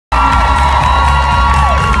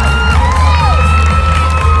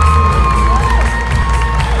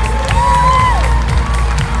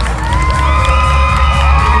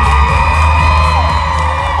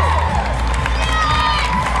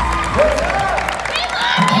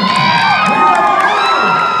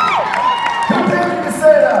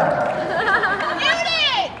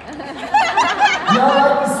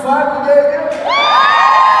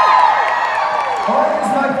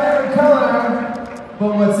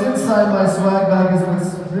inside my swag bag is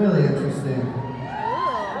what's really interesting.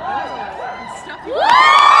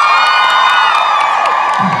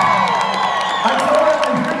 I told him,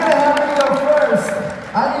 if you're gonna have me go first,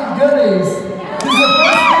 I need goodies. Because the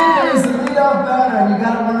first thing is the lead-off batter, and you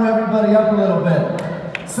gotta warm everybody up a little bit.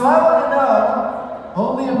 So I wanna know,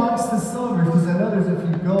 only amongst the silvers, because I know there's a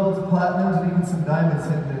few golds, platinums, and even some diamonds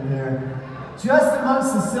hidden in here. Just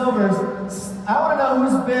amongst the silvers, I want to know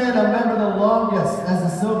who's been a member the longest as a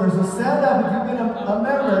silver. So stand up if you've been a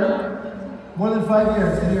member more than 5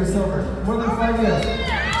 years and you're a silver. More than 5 years.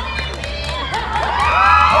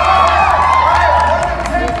 Alright, more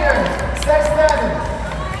than 10 years. Stay standing.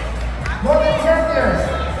 More than 10 years.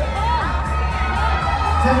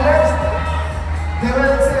 10 years? Okay, well,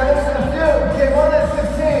 let's see, there's a few. Okay, more than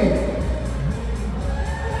 15.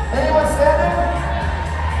 Anyone standing?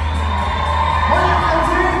 More than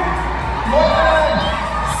 15? More than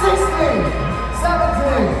 16,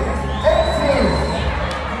 17, 18,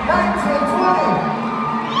 19, 20.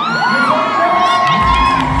 You're 20 years?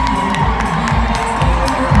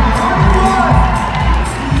 21,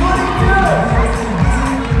 22.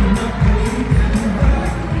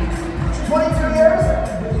 22 years?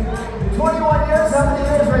 21 years? How many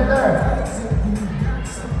years right there?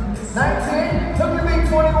 19? Who can be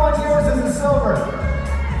 21 years as a silver?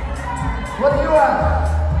 What are you at?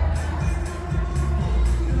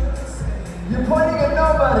 You're pointing at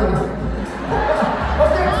nobody.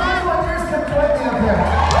 Okay, 21 years, come join me up here.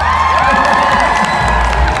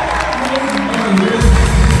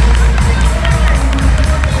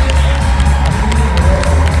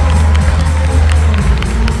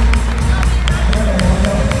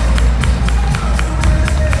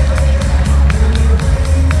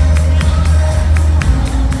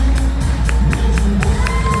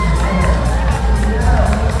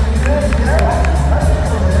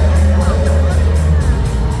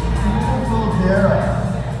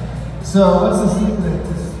 So what's the secret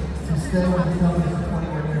to stay with the company for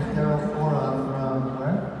 21 years? Carol Moron from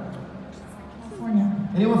where? California.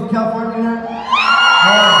 Anyone from California here?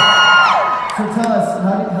 So tell us,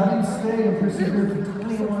 how do you stay and persevere for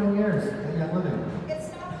 21 years that you're living?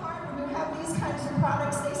 It's not hard when you have these kinds of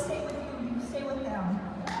products. They stay with you, you stay with them.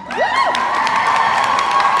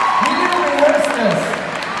 We need to rehearse this.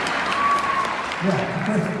 Yeah, of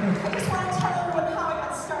course. I just want to tell everyone how I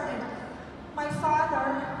got started. My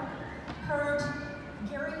father heard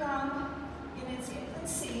Gary Young in its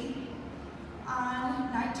infancy on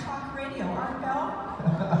Night Talk Radio, Art Bell,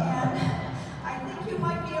 and I think you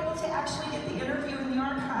might be able to actually get the interview in the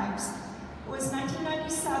archives. It was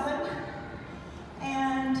 1997,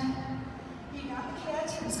 and he got the kit.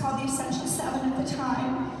 It was called the Essential 7 at the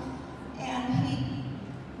time, and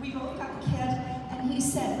we both got the kit, and he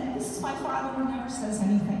said, this is my father who never says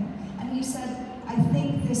anything, and he said, I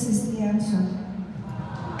think this is the answer.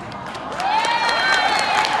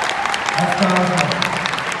 That's powerful.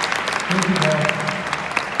 Thank you, Dad.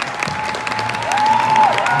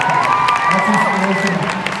 That's inspirational.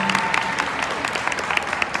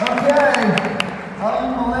 Okay, all you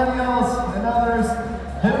millennials and others,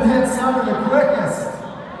 who hit silver the quickest?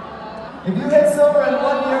 If you hit silver in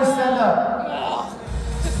 1 year, stand up.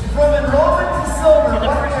 From enrollment to silver,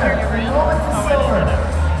 1 year. Enrollment to silver.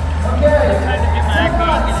 Okay, 10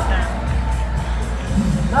 months.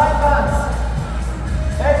 9 months.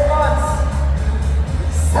 8 months.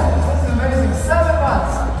 7, this is amazing. 7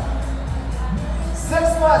 months.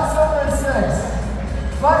 6 months, silver and 6.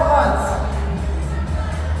 5 months.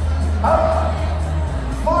 Up.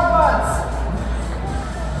 4 months.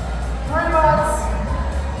 3 months.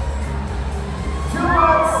 2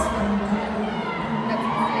 months.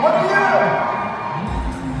 1 year.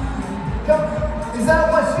 Come. Is that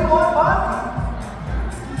what you want, Mom?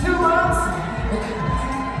 2 months?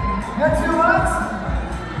 You're 2 months?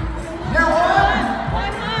 You're 1?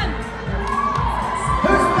 1 month.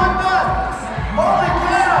 Who's 1 month? Holy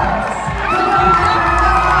cow! Come on,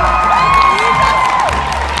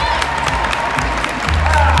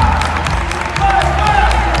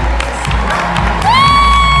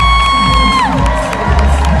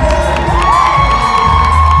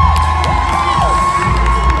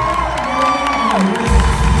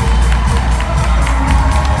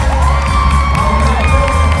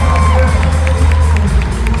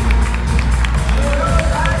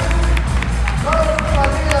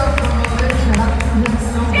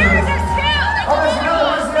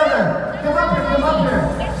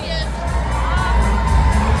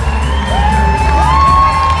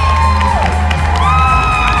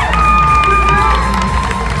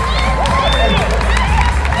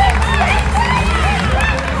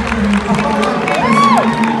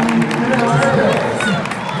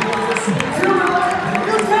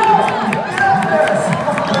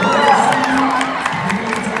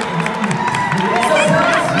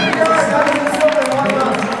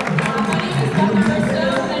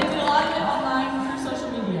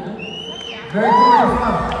 Very cool. Where are you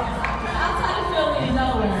from? Outside of Philly,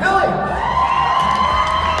 nowhere. Philly!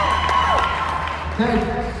 Okay.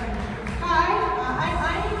 Hi,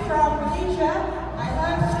 I'm from Malaysia. I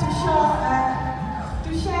love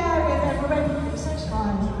to share with everybody such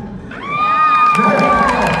fun. Very cool.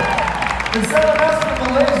 And some of us from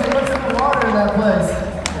Malaysia, what's in the water in that place?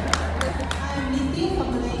 I'm Niti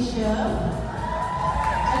from Malaysia.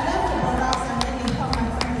 I love the products and really help my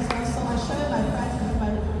friends as well, so I share my friends with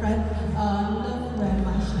my friend love very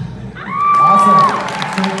much. Awesome.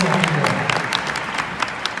 Thank you.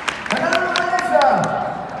 Another Malaysia!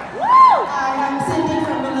 I'm Cindy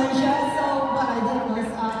from Malaysia, so what I did was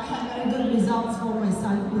I had very good results for my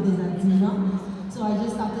son who is eczema. So I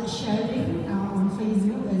just started sharing on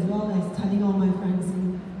Facebook as well as telling all my friends,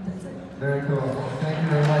 and that's it. Very cool. Thank you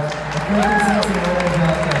very much. Thank you, Cynthia.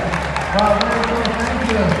 Wow, very cool. Thank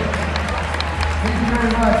you. Thank you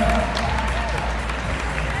very much.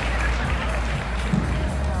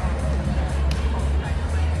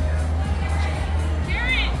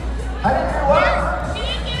 I didn't hear what?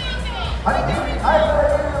 I thought I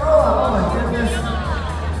didn't hear roll. Oh my goodness.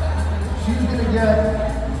 She's going to get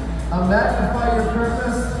a Magnify Your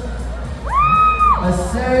Purpose, a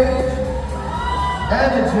Sage,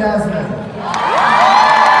 and a Jasmine.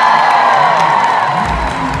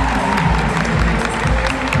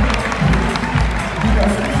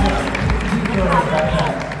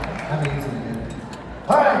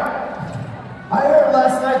 All right. I heard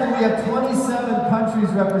last night that we have 27 countries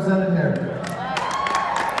represented here.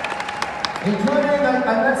 Including, I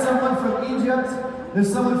met someone from Egypt,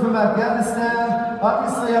 there's someone from Afghanistan,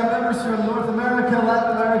 obviously our members from North America,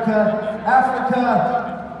 Latin America,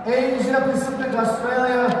 Africa, Asia, Pacific,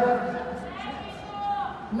 Australia,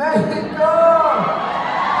 Mexico!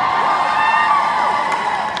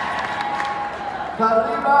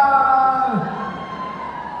 Caribe!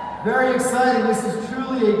 Very exciting. This is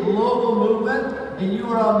truly a global movement, and you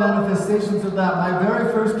are all manifestations of that. My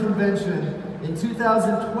very first convention in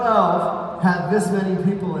 2012 had this many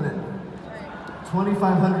people in it.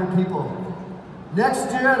 2,500 people.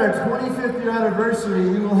 Next year, at our 25th year anniversary,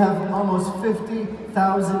 we will have almost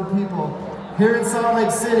 50,000 people here in Salt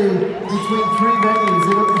Lake City between 3 venues.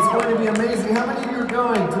 It's going to be amazing. How many of you are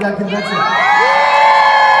going to that convention?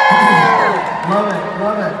 Love it,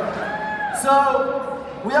 love it. So,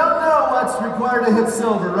 we all know what's required to hit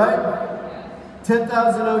silver, right?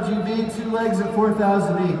 10,000 OGV, 2 legs at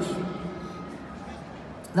 4,000 each.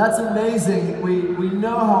 That's amazing. We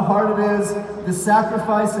know how hard it is, the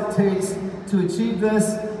sacrifice it takes to achieve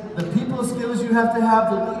this, the people skills you have to have,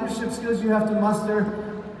 the leadership skills you have to muster.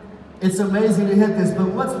 It's amazing to hit this, but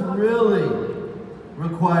what's really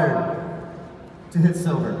required to hit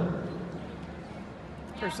silver?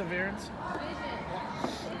 Perseverance.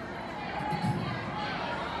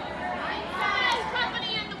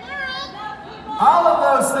 All of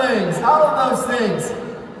those things.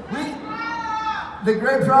 The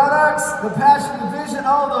great products, the passion, the vision,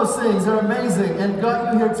 all of those things are amazing and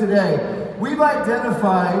got you here today. We've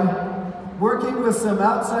identified, working with some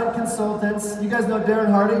outside consultants, you guys know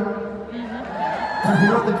Darren Hardy? He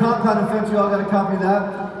wrote The Compound Effect, you all got a copy of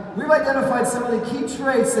that. We've identified some of the key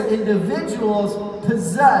traits that individuals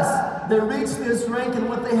possess that reach this rank and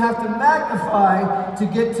what they have to magnify to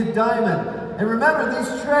get to diamond. And remember,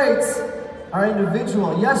 these traits are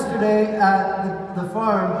individual. Yesterday at the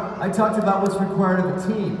farm, I talked about what's required of a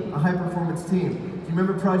team, a high-performance team. Do you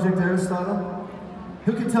remember Project Aristotle?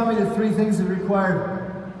 Who can tell me the 3 things that are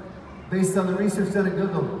required based on the research done at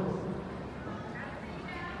Google?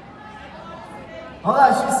 Hold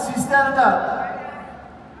on, she's standing up.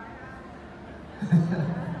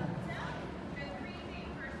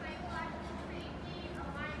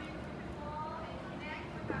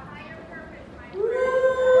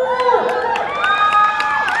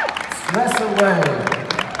 Stress away.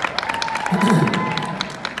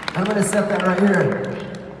 I'm going to set that right here.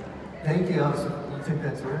 Thank you. I'll take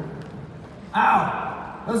that chair.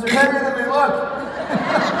 Ow! Those are heavier than they look.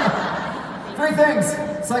 3 things.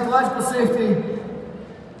 Psychological safety.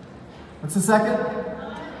 What's the second?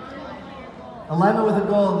 Alignment with a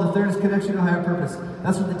goal. And the third is connection to higher purpose.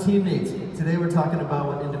 That's what the team needs. Today we're talking about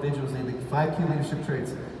what individuals need. The 5 key leadership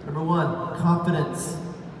traits. Number 1, confidence.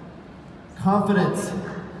 Confidence.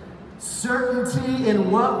 Certainty in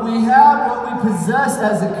what we have, what we possess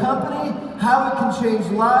as a company, how it can change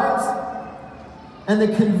lives, and the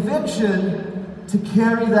conviction to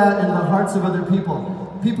carry that in the hearts of other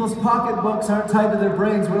people. People's pocketbooks aren't tied to their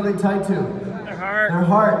brains. What are they tied to? Their heart. Their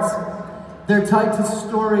hearts. They're tied to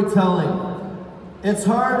storytelling. It's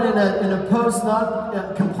hard in a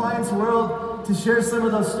post-compliance world to share some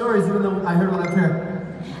of those stories, even though I heard one up here.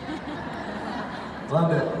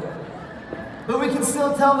 Love it. But we can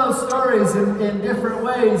still tell those stories in different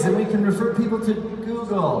ways, and we can refer people to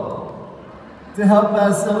Google to help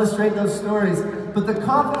us illustrate those stories. But the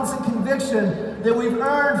confidence and conviction that we've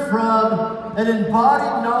earned from an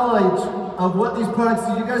embodied knowledge of what these products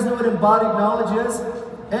do. You guys know what embodied knowledge is?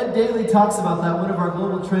 Ed Daly talks about that, one of our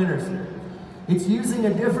global trainers. It's using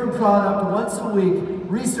a different product once a week,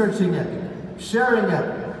 researching it, sharing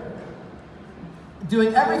it,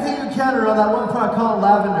 doing everything you can around that one product called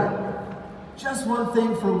lavender. Just one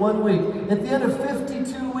thing for 1 week. At the end of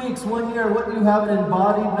 52 weeks, 1 year, what do you have an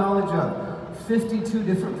embodied knowledge of? 52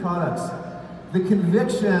 different products. The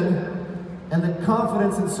conviction and the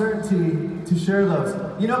confidence and certainty to share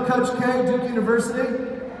those. You know Coach K, Duke University?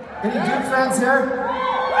 Any Duke fans here?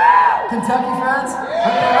 Kentucky fans?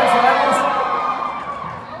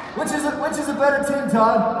 Which is a better team,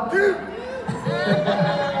 Todd?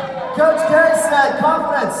 Coach K said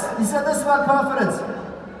confidence. He said this about confidence.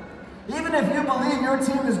 Even if you believe your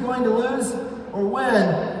team is going to lose or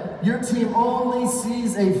win, your team only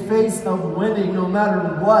sees a face of winning no matter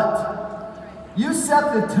what. You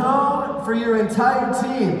set the tone for your entire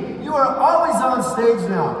team. You are always on stage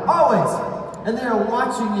now, always. And they are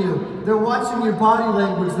watching you. They're watching your body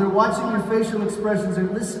language. They're watching your facial expressions. They're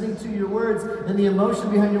listening to your words and the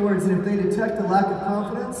emotion behind your words. And if they detect a lack of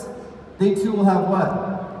confidence, they too will have what?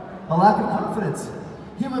 A lack of confidence.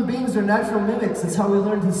 Human beings are natural mimics. It's how we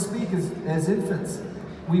learn to speak as infants.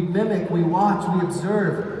 We mimic, we watch, we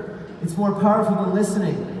observe. It's more powerful than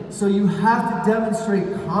listening. So you have to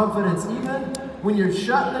demonstrate confidence, even when you're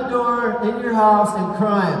shutting the door in your house and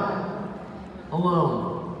crying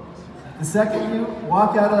alone. The second you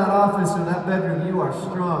walk out of that office or that bedroom, you are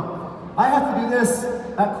strong. I have to do this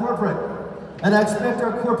at corporate, and I expect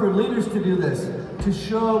our corporate leaders to do this, to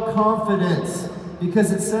show confidence,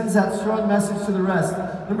 because it sends that strong message to the rest.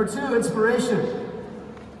 Number 2, inspiration.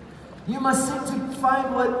 You must seek to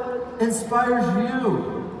find what inspires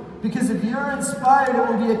you. Because if you're inspired, it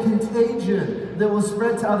will be a contagion that will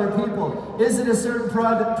spread to other people. Is it a certain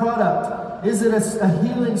product? Is it a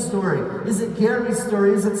healing story? Is it Gary's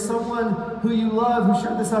story? Is it someone who you love who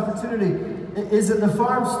shared this opportunity? Is it the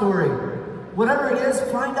farm story? Whatever it is,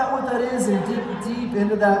 find out what that is and dig deep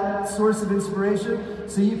into that source of inspiration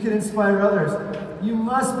so you can inspire others. You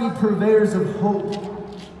must be purveyors of hope.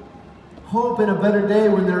 Hope in a better day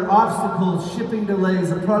when there are obstacles, shipping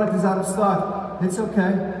delays, a product is out of stock. It's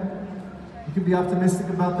okay. You can be optimistic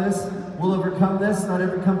about this. We'll overcome this. Not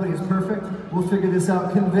every company is perfect. We'll figure this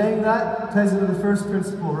out. Conveying that ties into the first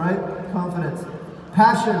principle, right? Confidence.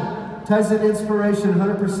 Passion ties into inspiration,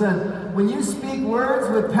 100%. When you speak words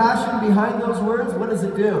with passion behind those words, what does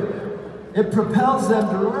it do? It propels them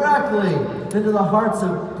directly into the hearts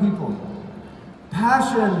of people.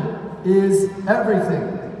 Passion is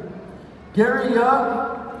everything. Gary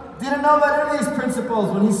Young didn't know about any of these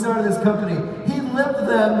principles when he started this company. He lived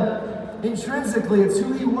them intrinsically. It's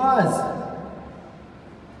who he was.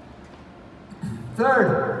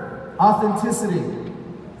 Third, authenticity.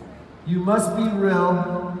 You must be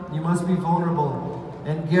real. You must be vulnerable.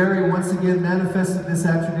 And Gary once again manifested this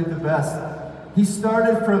attribute the best. He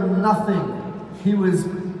started from nothing. He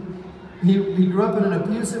grew up in an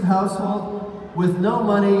abusive household with no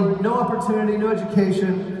money, no opportunity, no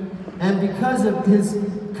education. And because of his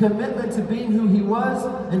commitment to being who he was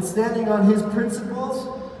and standing on his principles,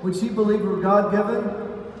 which he believed were God-given,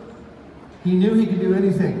 he knew he could do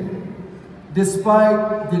anything.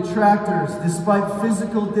 Despite detractors, despite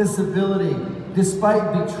physical disability, despite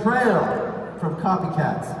betrayal from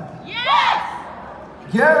copycats. Yes!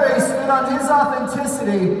 Gary stood on his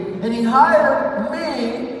authenticity, and he hired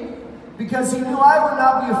me because he knew I would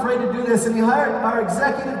not be afraid to do this, and he hired our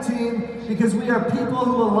executive team because we are people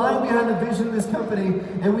who align behind the vision of this company,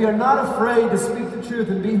 and we are not afraid to speak the truth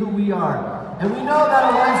and be who we are. And we know that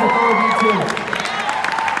aligns with all of you too.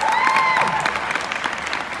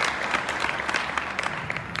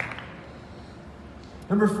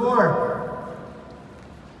 Number 4,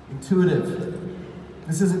 intuitive.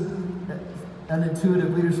 This isn't an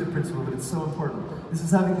intuitive leadership principle, but it's so important. This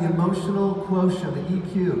is having the emotional quotient, the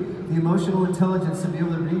EQ, the emotional intelligence to be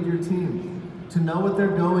able to read your team, to know what they're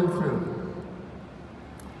going through,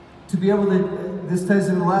 to be able to, this ties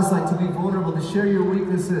into the last slide, to be vulnerable, to share your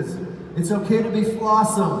weaknesses. It's okay to be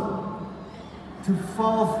flawsome, to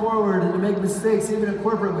fall forward and to make mistakes. Even at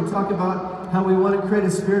corporate, we talk about how we want to create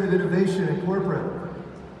a spirit of innovation at corporate.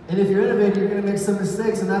 And if you're innovative, you're going to make some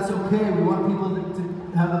mistakes, and that's okay. We want people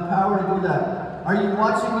to have the power to do that. Are you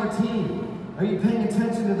watching your team? Are you paying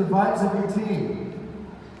attention to the vibes of your team?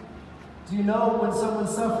 Do you know when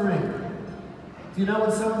someone's suffering? Do you know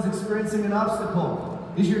when someone's experiencing an obstacle?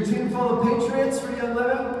 Is your team full of patriots for Young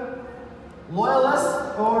Living?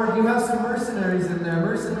 Loyalists? Or do you have some mercenaries in there?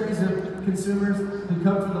 Mercenaries are consumers who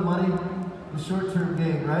come for the money, the short-term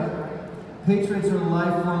gain, right? Patriots are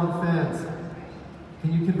lifelong fans.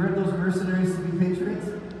 Can you convert those mercenaries to be patriots?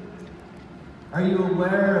 Are you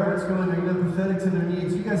aware of what's going on? Are you empathetic to their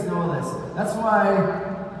needs? You guys know all this. That's why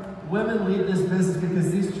women lead this business,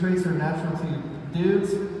 because these traits are natural to you.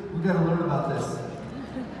 Dudes, we got to learn about this.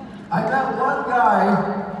 I met one guy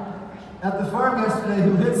at the farm yesterday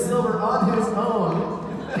who hit silver on his own.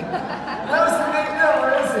 That was the big deal.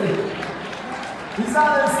 Where is he? He's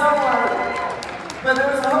out there somewhere. But there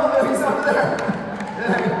was a hole. He's over there.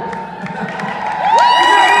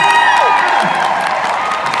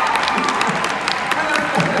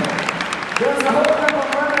 There was a whole group of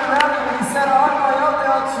women around him, and he said, "On my own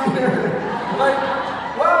out here." Like,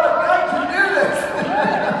 wow, a guy can do this.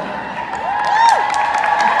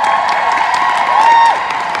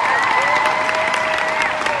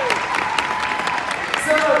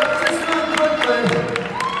 So, just really quickly,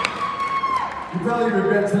 you probably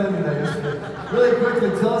regret telling me that yesterday. Really quickly,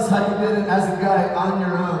 tell us how you did it as a guy on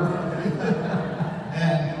your own.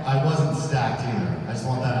 And I wasn't stacked either. I just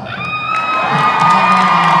want that out there.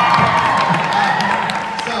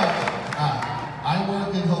 I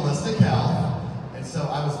work in holistic health, and so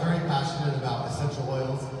I was very passionate about essential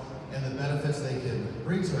oils and the benefits they can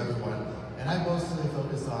bring to everyone. And I mostly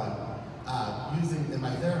focus on using, in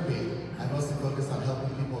my therapy, I mostly focus on helping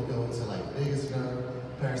people go into like vagus nerve,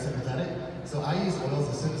 parasympathetic. So I use oils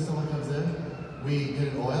as soon as someone comes in. We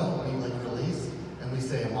get an oil, we like release, and we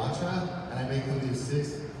say a mantra, and I make them do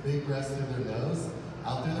 6 big breaths through their nose,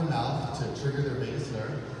 out through their mouth to trigger their vagus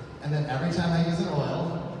nerve. And then every time I use an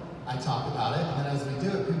oil, I talk about it, and then as we do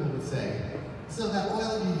it, people would say, "So that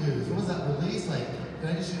oil you use, what was that release? Like, can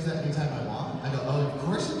I just use that anytime I want?" I go, "Oh, of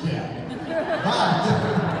course you can." But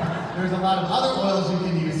there's a lot of other oils you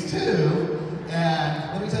can use too.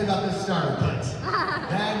 And let me tell you about this starter kit.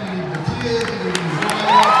 Then you need the kids, you need the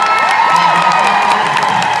oil.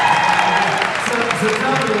 So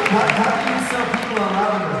tell me, how do you sell people on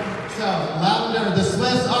lavender? So, lavender, the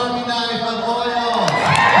Swiss Army knife of oil.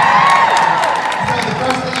 So the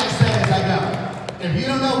first thing I say is I go, if you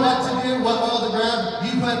don't know what to do, what oil to grab,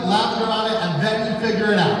 you put lavender on it and then you figure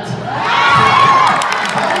it out.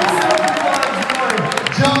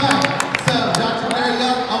 Joy. So Dr. Mary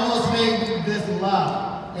Young almost made this love.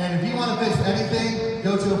 And if you want to fix anything,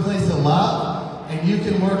 go to a place of love and you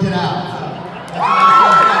can work it out.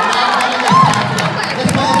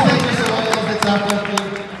 This whole thing is oils, it's up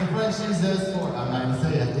the French use this for, I'm not going to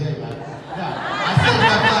say FDA, but yeah, I say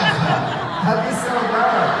my class now. How do you sell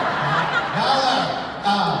that?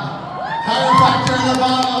 Chiropractor in the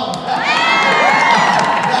bottle.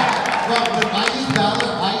 Well, when I use Valor,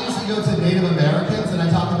 I used to go to Native Americans and I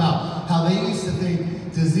talk about how they used to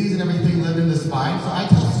think disease and everything lived in the spine. So I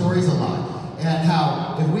tell stories a lot. And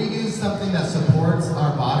how if we use something that supports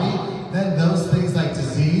our body, then those things like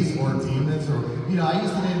disease or demons or, I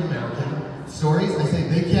use the Native American stories. I say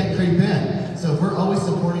they can't creep in. So if we're always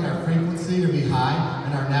supporting our frequency to be high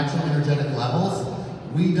and our natural energetic levels,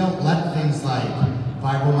 we don't let things like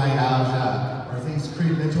fibromyalgia or things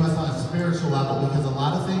creep into us on a spiritual level, because a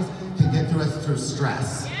lot of things can get through us through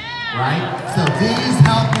stress, right? So these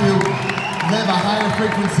help you live a higher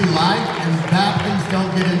frequency life and bad things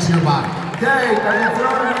don't get into your body. Okay, I'm gonna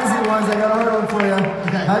throw in easy ones. I got a hard one for you.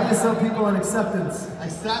 Okay. How do you sell people on acceptance?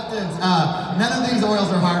 Acceptance. None of these oils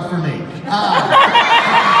are hard for me.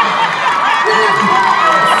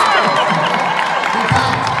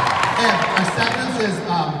 Because acceptance is,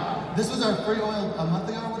 this was our free oil a month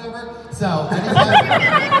ago or whatever. So anytime,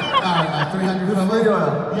 300 free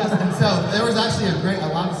oil. Yes, and so there was actually a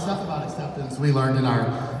lot of stuff about acceptance we learned in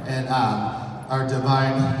our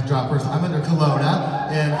divine droppers. I'm under Kelowna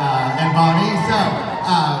and Bonnie. So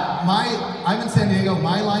I'm in San Diego.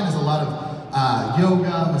 My line is a lot of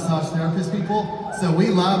yoga, massage therapist people. So we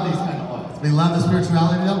love these kind of oils. We love the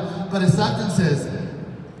spirituality of them. But acceptance is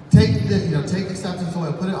take acceptance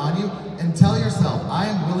oil, put it on you, and tell yourself, I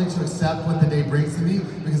am willing to accept what the day brings to me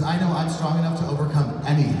because I know I'm strong enough to overcome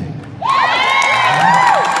anything. All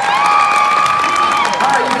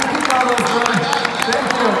right, you can keep all those going.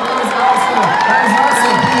 Thank you. That was awesome. That was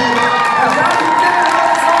awesome. And now you did it on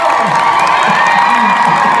its own.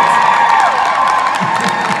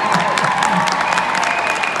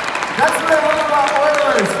 That's what I love about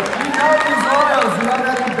oilers. You know these oils. You have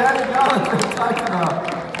that embedded knowledge that we're talking about.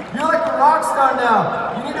 You're like a rock star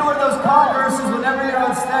now. You need to wear those Converses whenever you're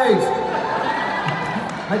on stage.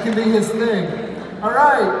 That can be his thing. All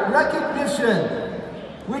right, recognition.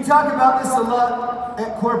 We talk about this a lot.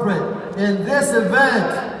 at corporate, and this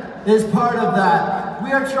event is part of that.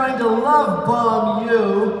 We are trying to love bomb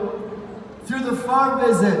you through the farm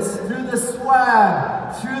visits, through the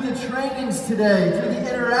swag, through the trainings today, through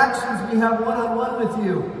the interactions we have one-on-one with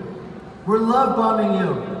you. We're love bombing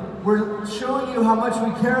you. We're showing you how much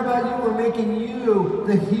we care about you. We're making you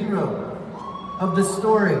the hero of the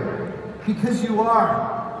story, because you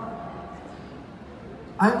are.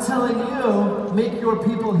 I'm telling you, make your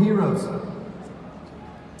people heroes.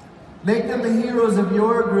 Make them the heroes of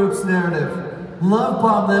your group's narrative. Love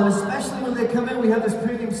bomb them, especially when they come in. We have this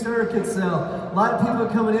premium starter kit sale. A lot of people are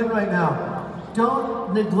coming in right now.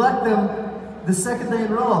 Don't neglect them the second they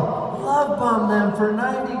enroll. Love bomb them for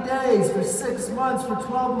 90 days, for 6 months, for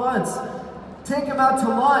 12 months. Take them out to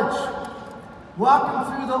lunch. Walk them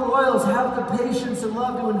through the oils. Have the patience and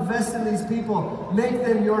love to invest in these people. Make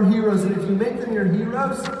them your heroes. And if you make them your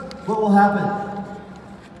heroes, what will happen?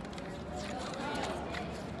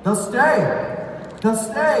 They'll stay. They'll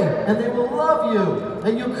stay. And they will love you.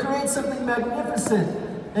 And you'll create something magnificent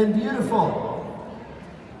and beautiful.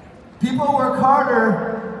 People work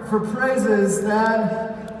harder for praises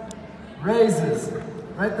than raises.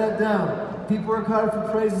 Write that down. People work harder for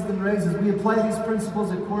praises than raises. We apply these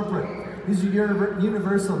principles at corporate. These are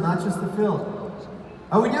universal, not just the field.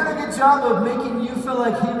 Are we doing a good job of making you feel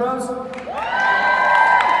like heroes?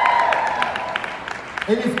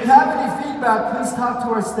 And if you have any feedback, please talk to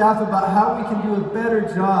our staff about how we can do a better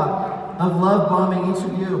job of love bombing each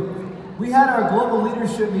of you. We had our global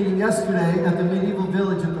leadership meeting yesterday at the Medieval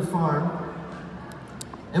Village at the farm.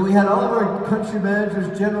 And we had all of our country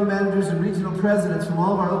managers, general managers, and regional presidents from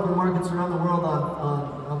all of our open markets around the world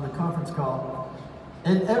on the conference call.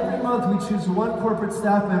 And every month we choose one corporate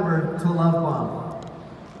staff member to love bomb.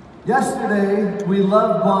 Yesterday, we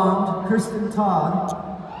love bombed Kristen Todd,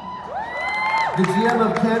 the GM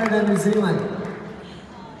of Canada and New Zealand.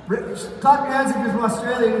 Clap your hands if you're from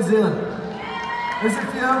Australia and New Zealand. There's a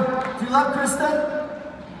few. Do you love Kristen?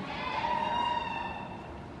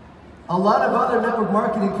 A lot of other network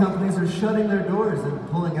marketing companies are shutting their doors and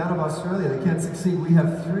pulling out of Australia. They can't succeed. We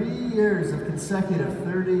have 3 years of consecutive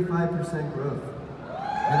 35% growth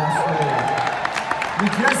in Australia. We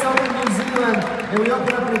just opened New Zealand, and we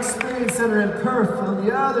opened up an experience center in Perth on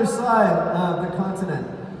the other side of the continent.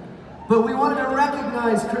 But we wanted to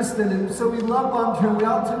recognize Kristen, and so we love bombed her, and we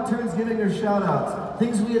all took turns giving her shout-outs.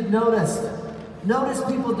 Things we had noticed. Noticed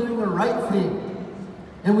people doing the right thing.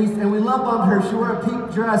 And we love bombed her. She wore a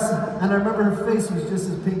pink dress, and I remember her face was just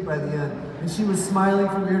as pink by the end. And she was smiling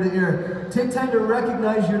from ear to ear. Take time to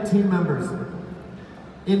recognize your team members.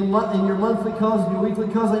 In your monthly calls and your weekly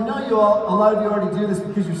calls, I know you all, a lot of you already do this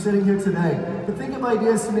because you're sitting here today. But think of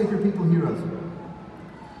ideas to make your people heroes.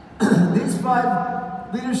 These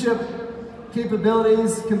 5 leadership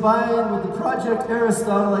capabilities combined with the Project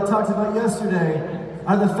Aristotle I talked about yesterday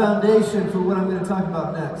are the foundation for what I'm going to talk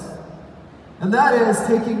about next. And that is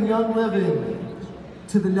taking Young Living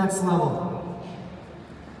to the next level.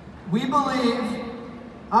 We believe,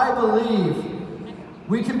 I believe,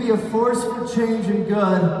 we can be a force for change and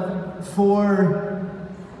good for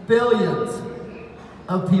billions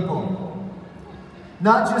of people.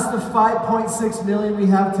 Not just the 5.6 million we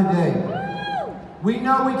have today. We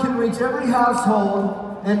know we can reach every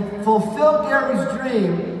household and fulfill Gary's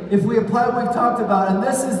dream if we apply what we've talked about. And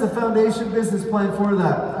this is the foundation business plan for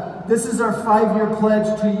that. This is our 5-year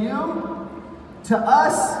pledge to you, to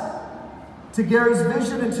us, to Gary's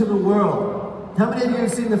vision, and to the world. How many of you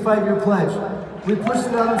have seen the 5-year pledge? We pushed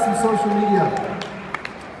it out on some social media.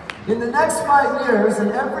 In the next 5 years,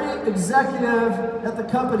 and every executive at the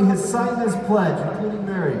company has signed this pledge, including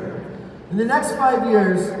Mary. In the next 5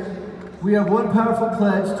 years, we have one powerful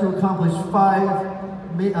pledge to accomplish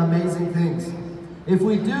 5 amazing things. If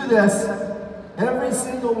we do this, every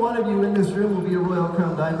single one of you in this room will be a Royal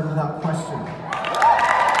Crown Diamond without question.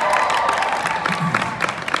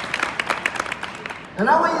 And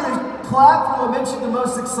I want you to clap for what makes you the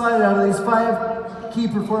most excited out of these 5 key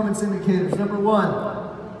performance indicators. Number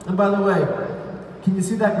 1, and by the way, can you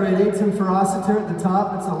see that gradatum ferociter at the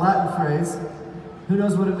top? It's a Latin phrase. Who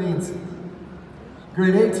knows what it means?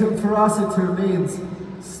 Gradatum ferociter means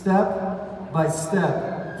step by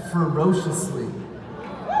step, ferociously.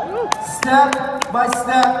 Step by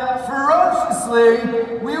step,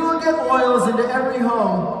 ferociously, we will get oils into every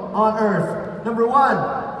home on earth. Number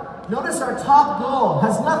 1, notice our top goal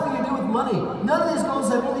has nothing to do with money. None of these goals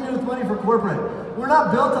have anything to do with money for corporate. We're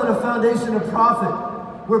not built on a foundation of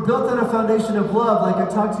profit. We're built on a foundation of love, like I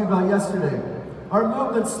talked to you about yesterday. Our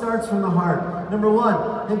movement starts from the heart. Number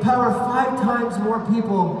 1, empower 5 times more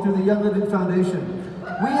people through the Young Living Foundation.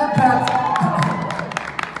 We impact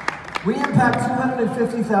We impact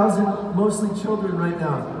 250,000, mostly children right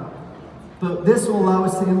now. But this will allow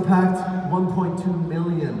us to impact 1.2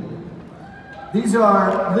 million. These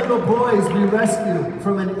are little boys we rescue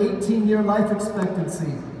from an 18-year life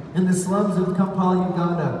expectancy in the slums of Kampala,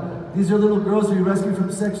 Uganda. These are little girls we rescue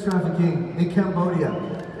from sex trafficking in Cambodia.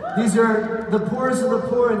 These are the poorest of the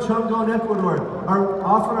poor in Chongon, Ecuador,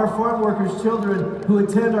 often our farm workers' children who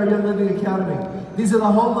attend our Young Living Academy. These are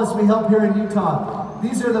the homeless we help here in Utah.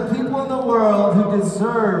 These are the people in the world who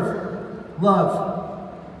deserve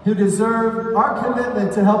love, who deserve our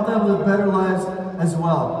commitment to help them live better lives as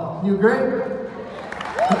well. You agree?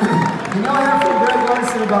 You know I have from Greg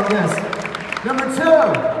Larson about this. Number 2,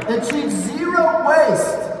 achieve zero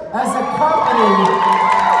waste as a company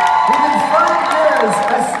within 5 years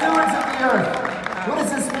as stewards of the earth. What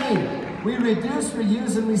does this mean? We reduce,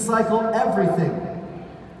 reuse, and recycle everything.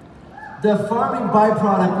 The farming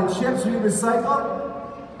byproduct, the chips we recycle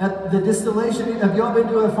at the distillation. Have you all been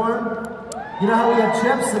to a farm? You know how we have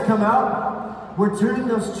chips that come out? We're turning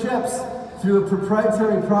those chips through a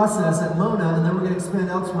proprietary process at Mona, and then we're going to expand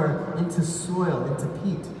elsewhere into soil, into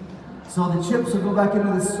peat. So the chips will go back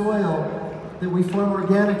into the soil that we form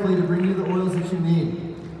organically to bring you the oils that you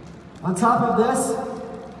need. On top of this,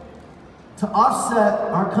 to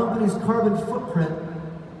offset our company's carbon footprint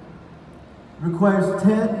requires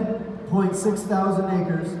 10.6 thousand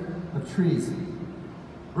acres of trees.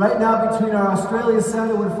 Right now, between our Australia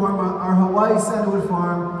Sandalwood farm, our Hawaii Sandalwood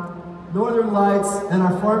farm, Northern Lights, and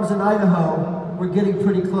our farms in Idaho, we're getting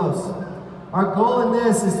pretty close. Our goal in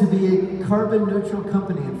this is to be a carbon neutral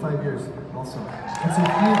company in 5 years also. That's a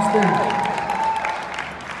huge thing.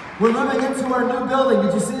 We're moving into our new building.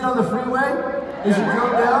 Did you see it on the freeway as you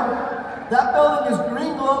drove down? That building is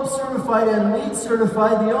Green Globe certified and LEED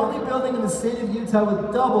certified, the only building in the state of Utah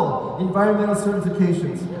with double environmental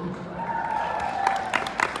certifications.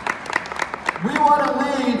 We want to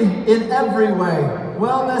lead in every way.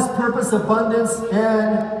 Wellness, purpose, abundance,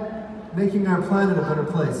 and making our planet a better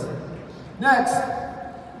place. Next,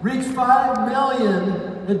 reach 5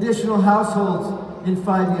 million additional households in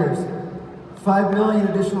 5 years. 5 million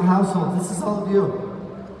additional households. This is all of you.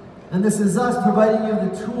 And this is us providing you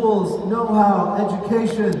the tools, know-how,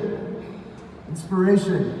 education,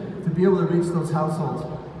 inspiration to be able to reach those households.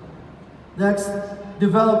 Next,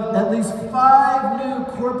 develop at least 5 new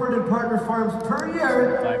corporate and partner farms per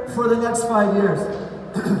year for the next 5 years.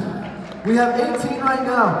 We have 18 right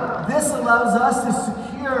now. This allows us to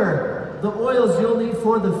secure the oils you'll need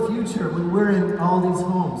for the future when we're in all these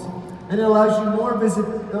homes. And it allows you more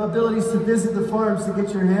abilities to visit the farms, to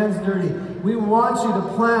get your hands dirty. We want you to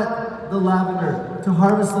plant the lavender, to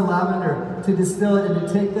harvest the lavender, to distill it, and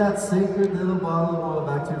to take that sacred little bottle of oil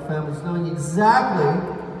back to your families, knowing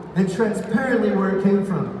exactly and transparently where it came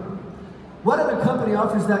from. What other company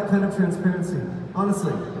offers that kind of transparency?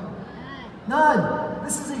 Honestly, none.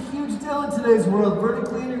 This is a huge deal in today's world.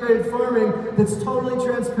 Vertically integrated farming that's totally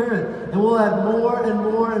transparent. And we'll add more and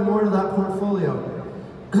more and more to that portfolio.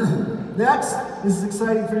 Next, this is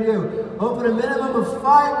exciting for you. Open a minimum of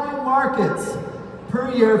 5 new markets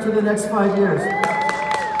per year for the next 5 years.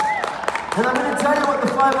 And I'm going to tell you what the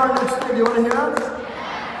 5 are next year. Do you want to hear them?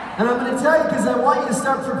 And I'm going to tell you because I want you to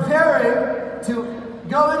start preparing to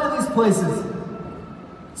go into these places.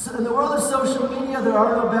 So in the world of social media, there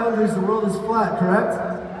are no boundaries. The world is flat, correct?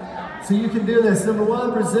 So you can do this. Number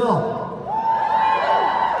 1, Brazil.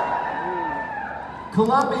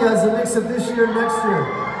 Colombia is a mix of this year and next year.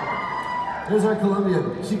 There's our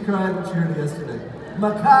Colombian. She cried when she heard it yesterday.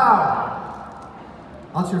 Macau.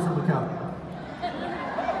 I'll cheer for Macau.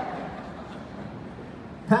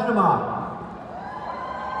 Panama.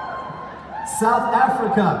 South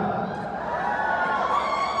Africa.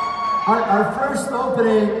 Our first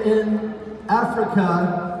opening in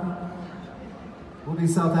Africa will be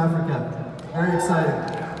South Africa. Very exciting.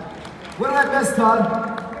 What did I miss, Todd?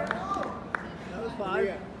 That was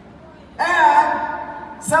 5.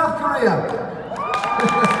 And South Korea.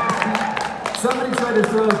 Somebody tried to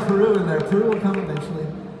throw Peru in there. Peru will come eventually.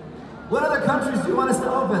 What other countries do you want us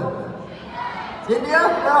to open? India?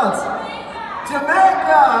 Where else?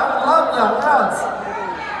 Jamaica! I love that.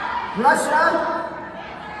 Where else? Russia?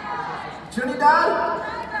 Trinidad?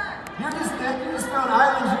 You're just throwing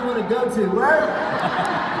islands you want to go to. Where?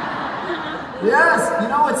 Yes, you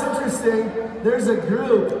know what's interesting? There's a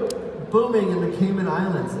group booming in the Cayman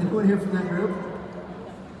Islands. Anyone here from that group?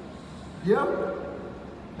 You?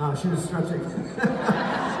 Oh, she was stretching.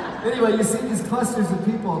 Anyway, you see these clusters of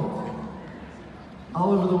people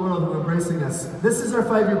all over the world who are embracing us. This is our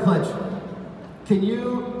 5-year pledge. Can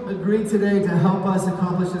you agree today to help us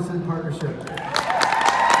accomplish this in partnership?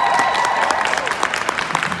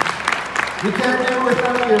 We can't do it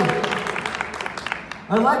without you.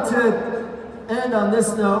 I'd like to end on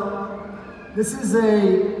this note. This is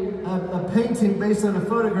a painting based on a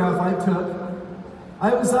photograph I took.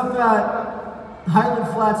 I was up at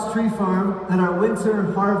Highland Flats Tree Farm at our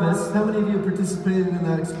winter harvest. How many of you participated in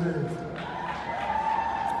that experience?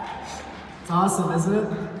 It's awesome, isn't it?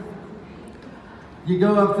 You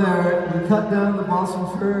go up there, we cut down the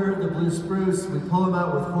balsam fir, the blue spruce, we pull them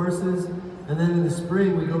out with horses, and then in the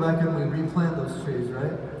spring we go back and we replant those trees,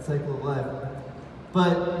 right? Cycle of life.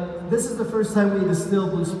 But this is the first time we distill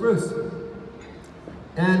blue spruce.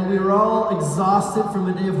 And we were all exhausted from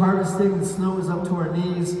a day of harvesting. The snow was up to our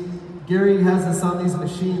knees. Gary has us on these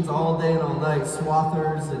machines all day and all night,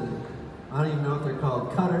 swathers and I don't even know what they're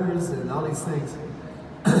called, cutters and all these things.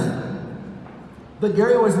 But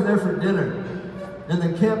Gary wasn't there for dinner. And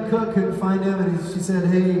the camp cook couldn't find him, and she said,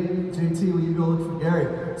 hey, JT, will you go look for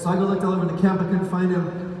Gary? So I go look all over the camp, I couldn't find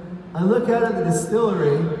him. I look out at the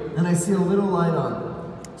distillery, and I see a little light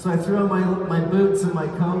on. So I threw on my boots and my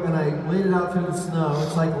coat, and I waded out through the snow.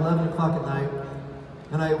 It's like 11 o'clock at night.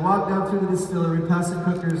 And I walked down through the distillery, past the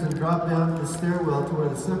cookers, and dropped down the stairwell to where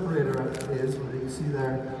the separator is, what you see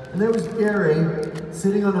there. And there was Gary,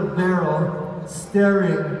 sitting on a barrel,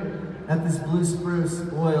 staring at this blue spruce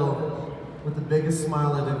oil with the biggest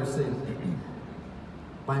smile I've ever seen,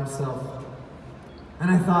 by himself. And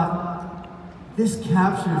I thought, this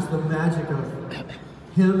captures the magic of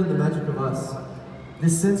him and the magic of us.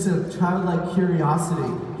 This sense of childlike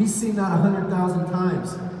curiosity. He's seen that 100,000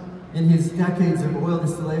 times in his decades of oil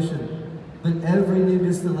distillation, but every new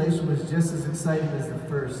distillation was just as exciting as the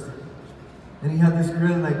first. And he had this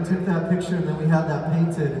grin, and I took that picture, and then we had that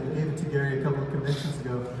painted, and we gave it to Gary a couple of conventions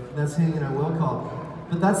ago, and that's hanging in our will call.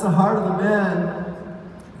 But that's the heart of the man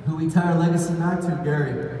who we tie our legacy back to,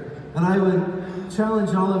 Gary. And I would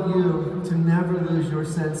challenge all of you to never lose your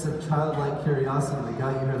sense of childlike curiosity that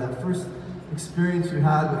got you here. That first experience you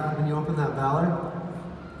had when you opened that Valor,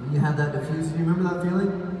 when you had that diffuser, do you remember that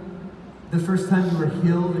feeling? The first time you were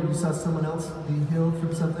healed or you saw someone else be healed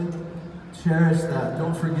from something? Cherish that.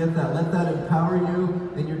 Don't forget that. Let that empower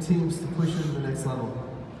you and your teams to push you to the next level.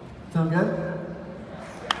 Sound good?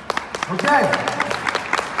 Okay.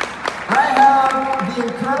 I have the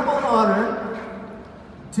incredible honor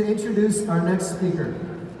to introduce our next speaker.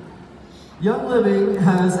 Young Living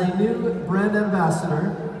has a new brand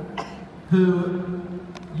ambassador who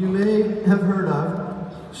you may have heard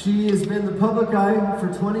of. She has been the public eye for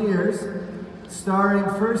 20 years, starring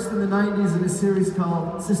first in the 90s in a series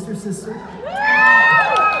called Sister Sister.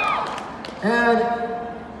 And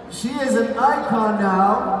she is an icon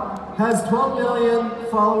now, has 12 million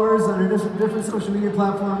followers on her different social media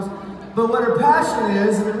platforms. But what her passion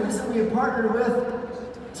is, and the reason we have partnered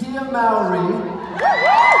with Tia Mowry,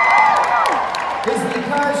 is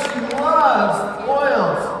because she loves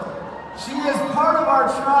oils. She is part of our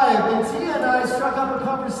tribe, and Tia and I struck up a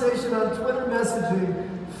conversation on Twitter messaging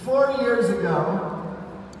 4 years ago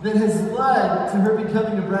that has led to her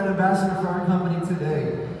becoming a brand ambassador for our company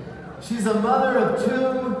today. She's a mother of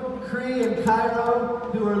 2, Cree and Cairo,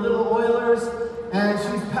 who are little oilers, and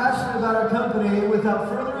she's passionate about our company. Without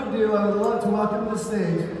further ado, I would love to welcome to the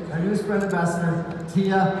stage our newest brand ambassador,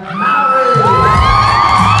 Tia Mowry.